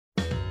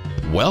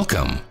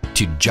Welcome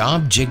to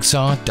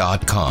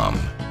JobJigsaw.com.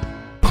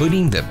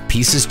 Putting the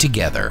pieces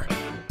together.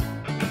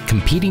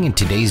 Competing in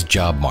today's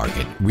job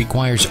market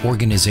requires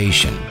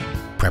organization,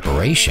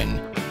 preparation,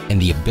 and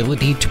the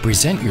ability to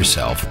present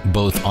yourself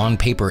both on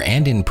paper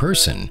and in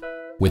person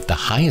with the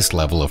highest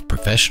level of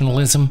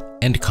professionalism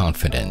and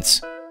confidence.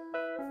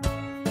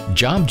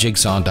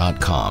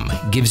 JobJigsaw.com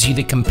gives you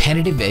the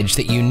competitive edge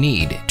that you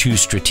need to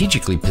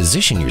strategically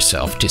position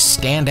yourself to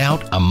stand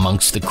out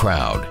amongst the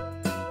crowd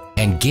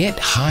and get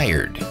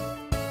hired.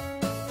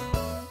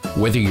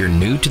 Whether you're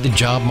new to the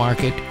job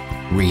market,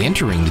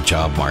 re-entering the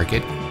job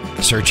market,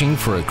 searching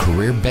for a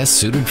career best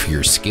suited for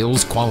your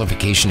skills,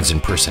 qualifications,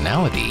 and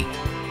personality,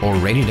 or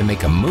ready to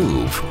make a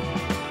move,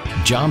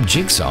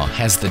 JobJigsaw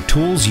has the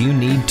tools you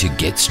need to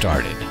get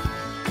started.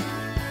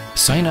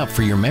 Sign up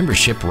for your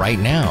membership right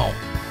now.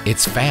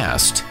 It's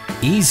fast,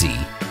 easy,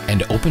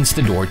 and opens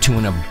the door to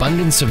an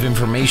abundance of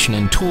information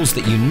and tools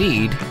that you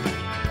need,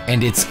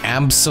 and it's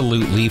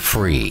absolutely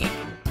free.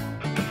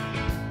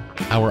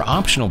 Our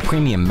optional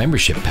premium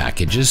membership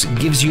packages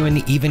gives you an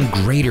even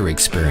greater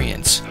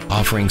experience,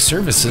 offering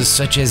services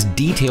such as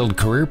detailed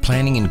career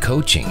planning and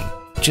coaching,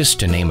 just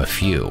to name a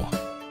few.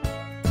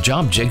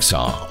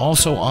 JobJigsaw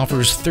also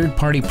offers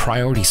third-party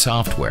priority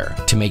software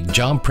to make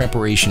job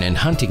preparation and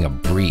hunting a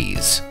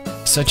breeze,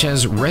 such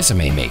as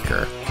Resume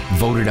Maker,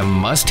 voted a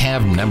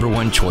must-have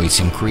 #1 choice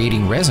in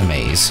creating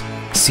resumes,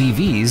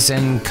 CVs,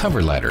 and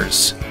cover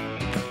letters.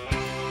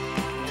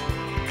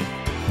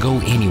 Go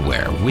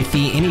Anywhere with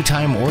the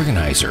Anytime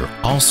Organizer,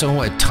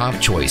 also a top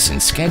choice in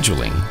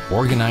scheduling,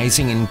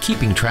 organizing, and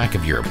keeping track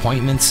of your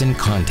appointments and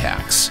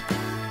contacts.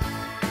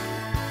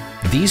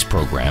 These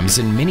programs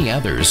and many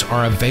others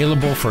are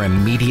available for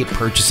immediate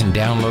purchase and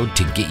download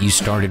to get you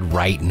started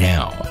right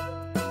now.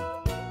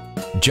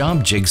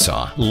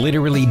 JobJigsaw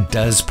literally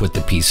does put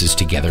the pieces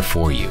together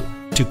for you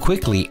to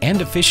quickly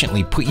and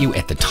efficiently put you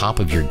at the top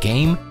of your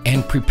game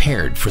and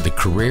prepared for the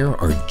career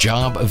or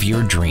job of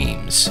your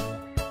dreams.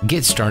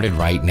 Get started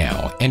right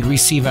now and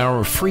receive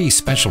our free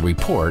special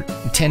report,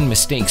 10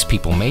 Mistakes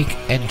People Make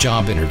at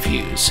Job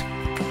Interviews.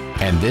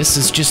 And this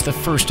is just the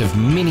first of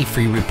many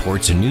free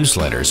reports and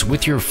newsletters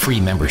with your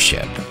free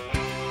membership.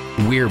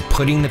 We're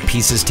putting the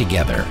pieces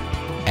together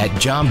at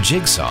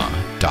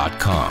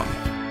JobJigsaw.com.